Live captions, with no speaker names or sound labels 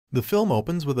The film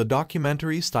opens with a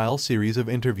documentary-style series of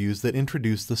interviews that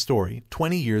introduce the story.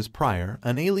 20 years prior,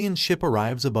 an alien ship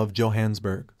arrives above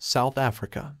Johannesburg, South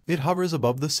Africa. It hovers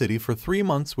above the city for 3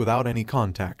 months without any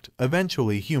contact.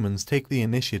 Eventually, humans take the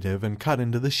initiative and cut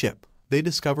into the ship. They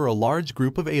discover a large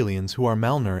group of aliens who are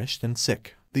malnourished and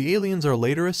sick. The aliens are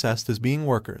later assessed as being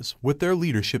workers, with their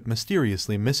leadership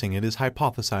mysteriously missing. It is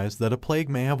hypothesized that a plague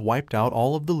may have wiped out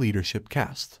all of the leadership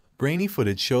cast. Grainy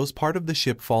footage shows part of the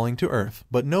ship falling to Earth,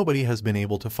 but nobody has been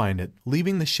able to find it,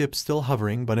 leaving the ship still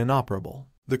hovering but inoperable.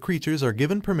 The creatures are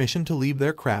given permission to leave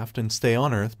their craft and stay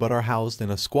on Earth but are housed in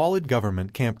a squalid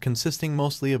government camp consisting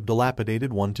mostly of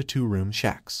dilapidated 1- to 2-room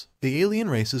shacks. The alien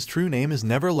race's true name is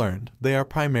never learned. They are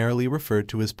primarily referred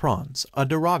to as prawns, a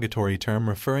derogatory term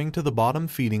referring to the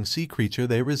bottom-feeding sea creature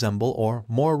they resemble or,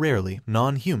 more rarely,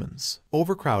 non-humans.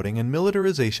 Overcrowding and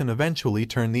militarization eventually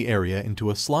turn the area into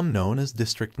a slum known as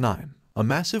District 9. A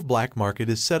massive black market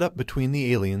is set up between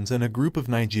the aliens and a group of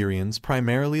Nigerians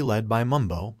primarily led by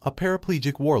Mumbo, a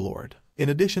paraplegic warlord. In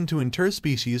addition to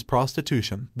interspecies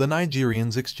prostitution, the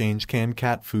Nigerians exchange canned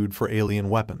cat food for alien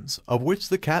weapons, of which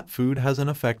the cat food has an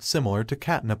effect similar to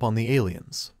catnip on the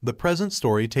aliens. The present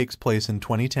story takes place in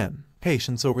 2010.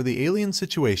 Patience over the alien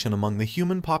situation among the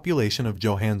human population of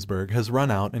Johannesburg has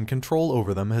run out and control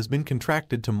over them has been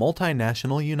contracted to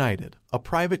Multinational United, a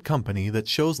private company that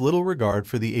shows little regard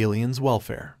for the aliens'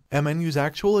 welfare. MNU's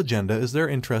actual agenda is their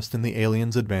interest in the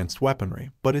aliens' advanced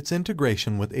weaponry, but its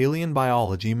integration with alien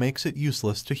biology makes it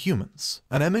useless to humans.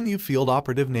 An MNU field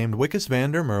operative named Wikus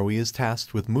van der Merwe is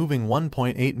tasked with moving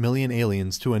 1.8 million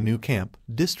aliens to a new camp,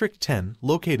 District 10,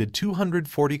 located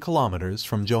 240 kilometers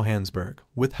from Johannesburg,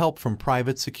 with help from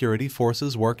private security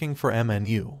forces working for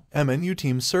MNU. MNU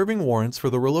teams serving warrants for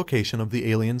the relocation of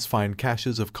the aliens find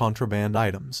caches of contraband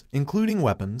items, including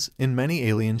weapons, in many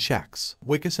alien shacks.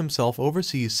 Wikus himself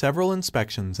oversees several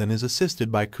inspections and is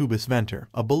assisted by Cobus Venter,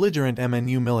 a belligerent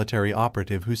MNU military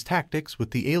operative whose tactics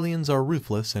with the aliens are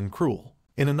ruthless and cruel.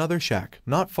 In another shack,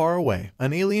 not far away,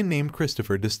 an alien named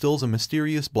Christopher distills a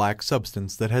mysterious black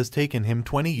substance that has taken him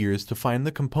 20 years to find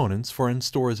the components for and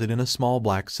stores it in a small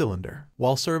black cylinder.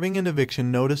 While serving an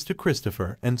eviction notice to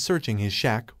Christopher and searching his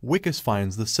shack, Wikus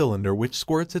finds the cylinder which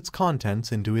squirts its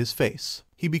contents into his face.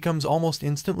 He becomes almost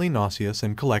instantly nauseous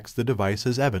and collects the device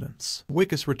as evidence.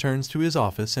 Wikus returns to his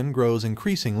office and grows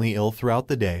increasingly ill throughout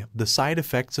the day, the side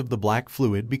effects of the black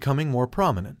fluid becoming more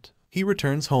prominent. He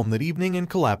returns home that evening and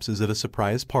collapses at a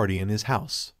surprise party in his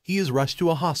house. He is rushed to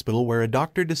a hospital where a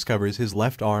doctor discovers his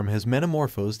left arm has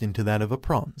metamorphosed into that of a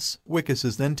prawn's. Wikus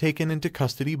is then taken into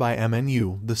custody by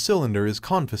MNU, the cylinder is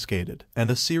confiscated, and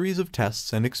a series of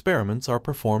tests and experiments are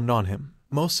performed on him.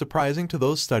 Most surprising to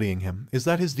those studying him is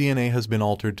that his DNA has been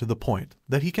altered to the point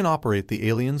that he can operate the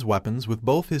aliens' weapons with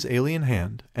both his alien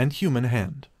hand and human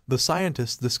hand. The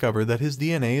scientists discover that his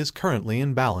DNA is currently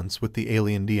in balance with the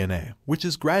alien DNA, which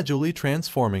is gradually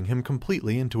transforming him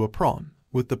completely into a prawn.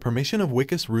 With the permission of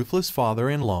Wikus' ruthless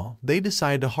father-in-law, they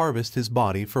decide to harvest his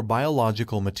body for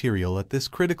biological material at this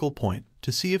critical point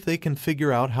to see if they can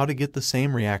figure out how to get the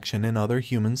same reaction in other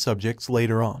human subjects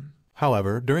later on.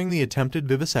 However, during the attempted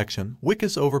vivisection,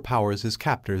 Wikus overpowers his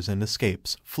captors and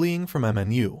escapes, fleeing from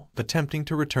MNU. Attempting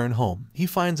to return home, he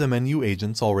finds MNU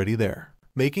agents already there.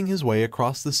 Making his way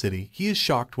across the city, he is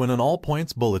shocked when an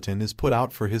all-points bulletin is put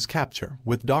out for his capture,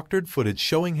 with doctored footage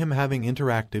showing him having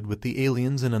interacted with the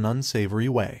aliens in an unsavory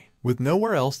way. With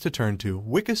nowhere else to turn to,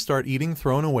 Wikus starts eating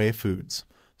thrown-away foods,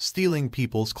 stealing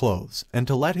people's clothes, and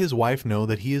to let his wife know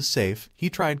that he is safe, he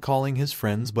tried calling his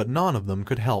friends but none of them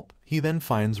could help. He then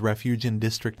finds refuge in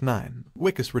District 9.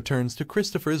 Wikus returns to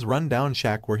Christopher's run-down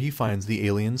shack where he finds the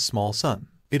alien's small son.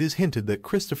 It is hinted that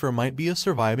Christopher might be a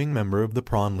surviving member of the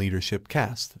prawn leadership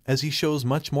caste, as he shows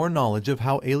much more knowledge of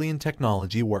how alien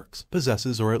technology works,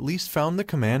 possesses or at least found the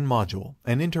command module,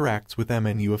 and interacts with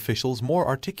MNU officials more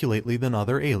articulately than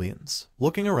other aliens.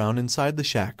 Looking around inside the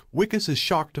shack, Wikus is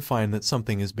shocked to find that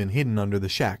something has been hidden under the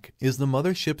shack, is the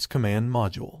mothership's command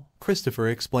module. Christopher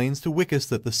explains to Wikus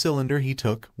that the cylinder he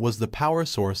took was the power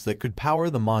source that could power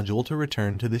the module to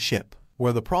return to the ship,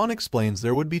 where the prawn explains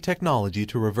there would be technology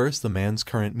to reverse the man's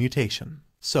current mutation.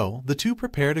 So, the two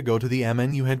prepare to go to the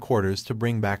MNU headquarters to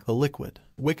bring back the liquid.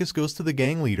 Wikus goes to the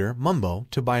gang leader, Mumbo,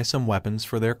 to buy some weapons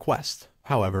for their quest.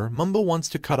 However, Mumbo wants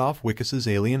to cut off Wickes's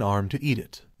alien arm to eat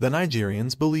it. The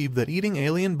Nigerians believe that eating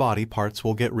alien body parts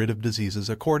will get rid of diseases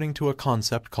according to a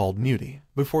concept called muti.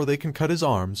 Before they can cut his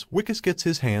arms, Wickes gets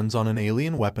his hands on an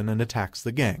alien weapon and attacks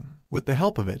the gang. With the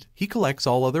help of it, he collects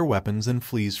all other weapons and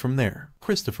flees from there.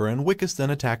 Christopher and Wickes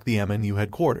then attack the MNU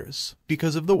headquarters.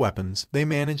 Because of the weapons, they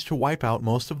manage to wipe out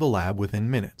most of the lab within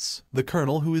minutes. The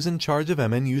colonel, who is in charge of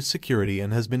MNU's security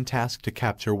and has been tasked to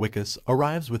capture Wickes,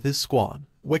 arrives with his squad.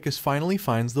 Wickes finally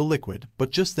finds the liquid,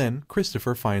 but just then,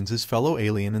 Christopher finds his fellow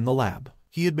alien in the lab.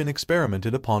 He had been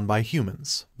experimented upon by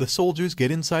humans. The soldiers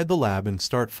get inside the lab and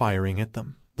start firing at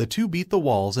them. The two beat the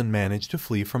walls and manage to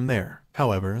flee from there.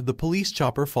 However, the police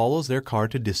chopper follows their car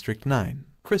to District 9.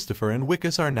 Christopher and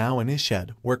Wickes are now in his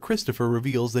shed, where Christopher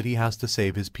reveals that he has to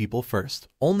save his people first.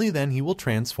 Only then he will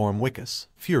transform Wickes.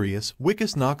 Furious,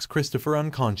 Wickes knocks Christopher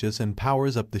unconscious and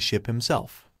powers up the ship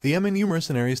himself. The MNU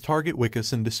mercenaries target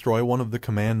Wickes and destroy one of the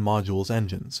command module's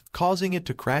engines, causing it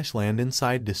to crash land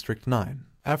inside District 9.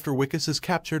 After Wickes is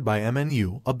captured by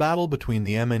MNU, a battle between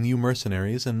the MNU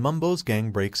mercenaries and Mumbo's gang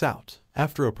breaks out.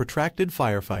 After a protracted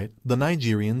firefight, the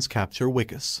Nigerians capture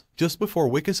Wickes. Just before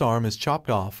Wickes' arm is chopped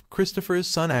off, Christopher's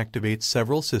son activates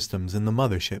several systems in the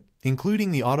mothership, including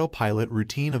the autopilot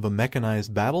routine of a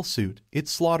mechanized battle suit. It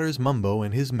slaughters Mumbo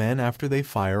and his men after they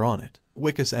fire on it.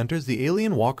 Wickes enters the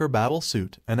alien walker battle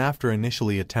suit and after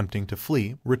initially attempting to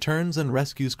flee, returns and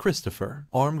rescues Christopher.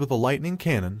 Armed with a lightning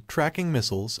cannon, tracking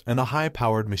missiles, and a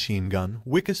high-powered machine gun,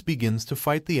 Wickes begins to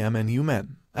fight the MNU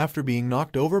men. After being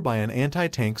knocked over by an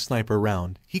anti-tank sniper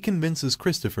round, he convinces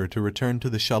Christopher to return to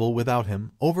the shuttle without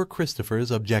him, over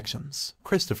Christopher's objections.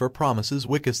 Christopher promises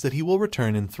Wickes that he will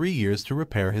return in 3 years to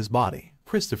repair his body.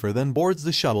 Christopher then boards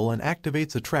the shuttle and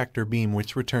activates a tractor beam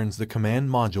which returns the command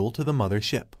module to the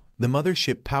mothership. The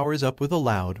mothership powers up with a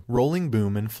loud, rolling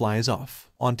boom and flies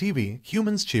off. On TV,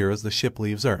 humans cheer as the ship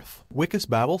leaves Earth. Wickes'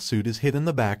 battle suit is hit in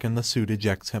the back and the suit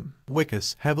ejects him.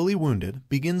 Wickes, heavily wounded,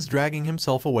 begins dragging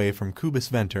himself away from Kubus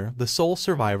Venter, the sole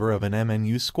survivor of an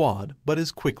MNU squad, but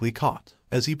is quickly caught.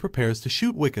 As he prepares to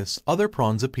shoot Wickes, other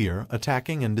prawns appear,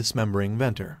 attacking and dismembering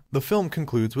Venter. The film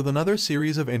concludes with another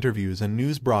series of interviews and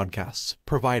news broadcasts,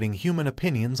 providing human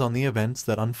opinions on the events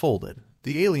that unfolded.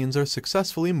 The aliens are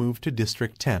successfully moved to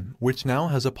District 10, which now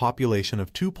has a population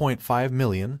of 2.5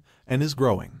 million and is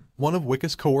growing. One of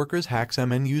Wickes' co-workers hacks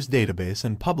MNU's database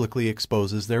and publicly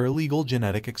exposes their illegal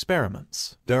genetic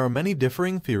experiments. There are many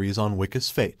differing theories on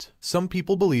Wickes' fate. Some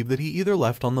people believe that he either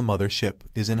left on the mothership,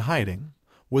 is in hiding,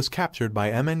 was captured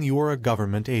by MNU or a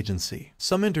government agency.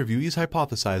 Some interviewees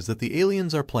hypothesize that the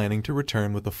aliens are planning to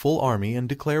return with a full army and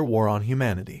declare war on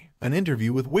humanity. An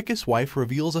interview with Wickes' wife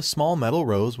reveals a small metal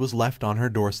rose was left on her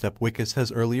doorstep. Wickes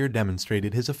has earlier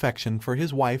demonstrated his affection for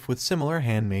his wife with similar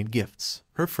handmade gifts.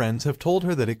 Her friends have told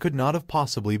her that it could not have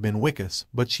possibly been Wickes,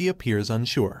 but she appears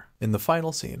unsure. In the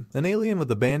final scene, an alien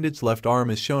with a bandaged left arm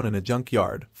is shown in a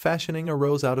junkyard, fashioning a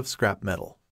rose out of scrap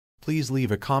metal. Please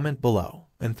leave a comment below,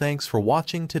 and thanks for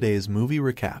watching today's movie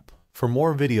recap. For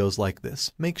more videos like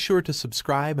this, make sure to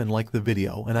subscribe and like the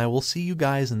video, and I will see you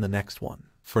guys in the next one.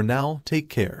 For now, take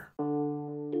care.